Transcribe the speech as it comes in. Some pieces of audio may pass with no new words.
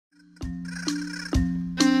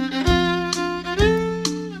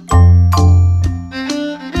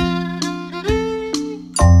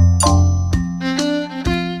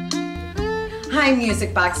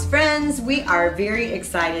Music Box friends, we are very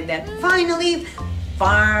excited that finally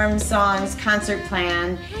Farm Songs concert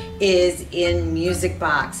plan is in Music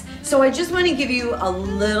Box. So I just want to give you a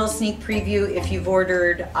little sneak preview. If you've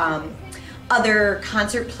ordered other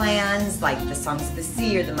concert plans like the Songs of the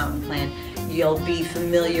Sea or the Mountain Plan, you'll be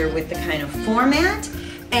familiar with the kind of format.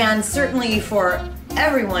 And certainly for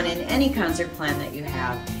everyone in any concert plan that you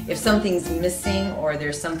have, if something's missing or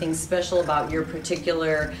there's something special about your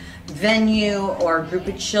particular venue or group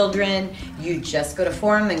of children, you just go to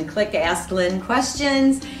forum and click Ask Lynn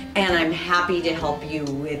Questions, and I'm happy to help you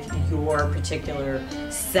with your particular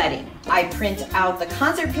setting. I print out the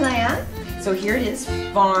concert plan, so here it is,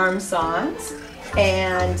 Farm Songs,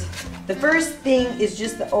 and the first thing is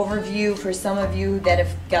just the overview for some of you that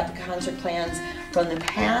have got the concert plans from the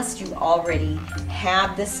past. You already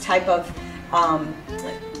have this type of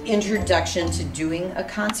introduction to doing a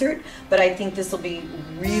concert, but I think this will be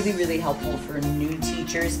really helpful for new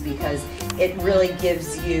teachers because it really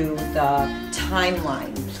gives you the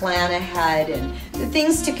timeline, plan ahead, and the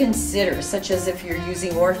things to consider, such as if you're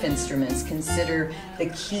using Orff instruments, consider the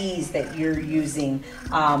keys that you're using.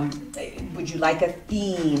 Would you like a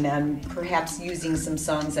theme, and perhaps using some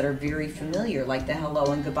songs that are very familiar, like the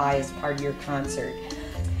Hello and Goodbye as part of your concert.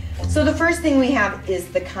 So the first thing we have is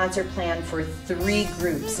the concert plan for 3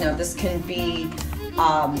 groups. Now this can be,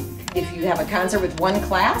 if you have a concert with one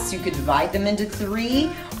class, you could divide them into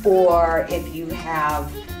 3, or if you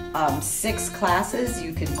have 6 classes,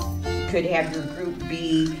 you could have your group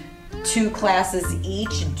be 2 classes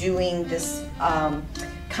each doing this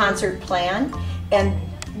concert plan, and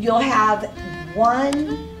you'll have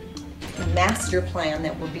one master plan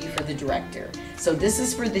that will be for the director. So this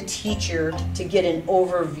is for the teacher to get an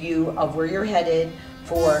overview of where you're headed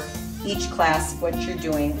for each class, what you're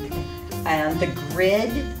doing, and the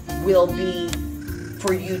grid will be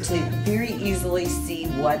for you to very easily see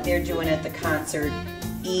what they're doing at the concert,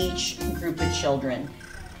 each group of children.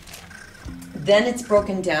 Then it's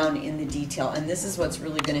broken down in the detail, and this is what's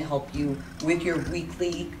really going to help you with your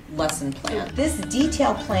weekly lesson plan. This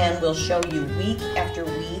detail plan will show you week after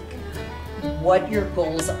week what your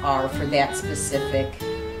goals are for that specific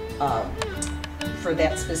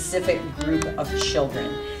group of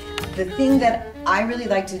children. The thing that I really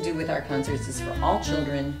like to do with our concerts is for all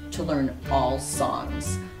children to learn all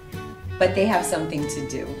songs, but they have something to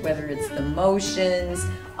do, whether it's the motions,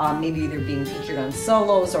 maybe they're being featured on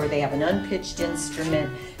solos, or they have an unpitched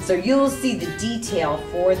instrument. So you'll see the detail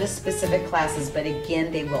for the specific classes, but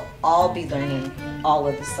again, they will all be learning all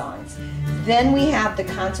of the songs. Then we have the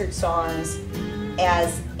concert songs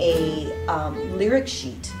as a lyric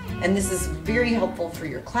sheet, and this is very helpful for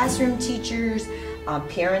your classroom teachers.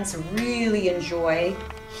 Parents really enjoy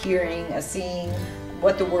hearing, seeing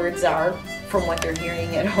what the words are from what they're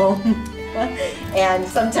hearing at home. And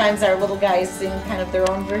sometimes our little guys sing kind of their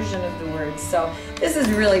own version of the words. So this is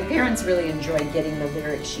really, parents really enjoy getting the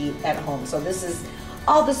lyric sheet at home. So this is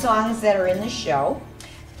all the songs that are in the show,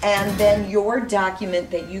 and then your document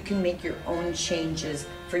that you can make your own changes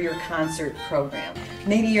for your concert program.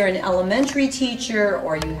 Maybe you're an elementary teacher,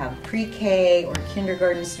 or you have pre-K or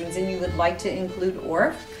kindergarten students and you would like to include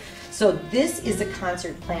Orff. So this is a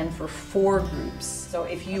concert plan for 4 groups. So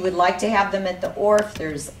if you would like to have them at the Orff,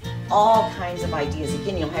 there's all kinds of ideas.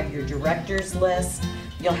 Again, you'll have your director's list,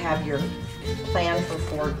 you'll have your plan for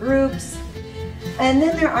 4 groups, and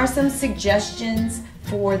then there are some suggestions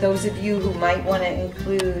for those of you who might want to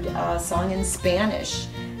include a song in Spanish.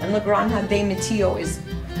 And La Granja de Mi Tío is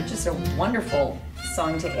just a wonderful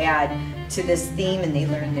song to add to this theme, and they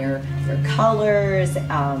learn their colors, the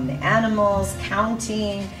animals,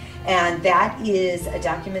 counting. And that is a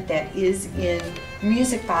document that is in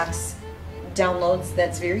Music Box downloads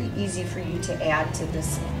that's very easy for you to add to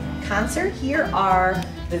this concert. Here are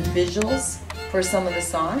the visuals for some of the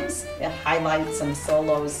songs. It highlights some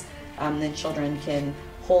solos. The children can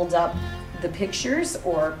hold up the pictures,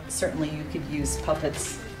 or certainly you could use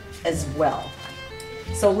puppets as well.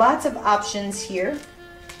 So lots of options here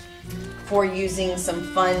for using some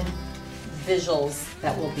fun visuals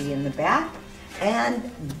that will be in the back.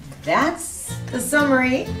 And that's the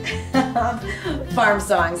summary of Farm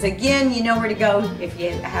Songs. Again, you know where to go if you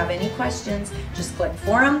have any questions. Just click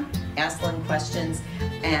Forum, Ask Lynn Questions,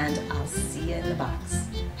 and I'll see you in the box.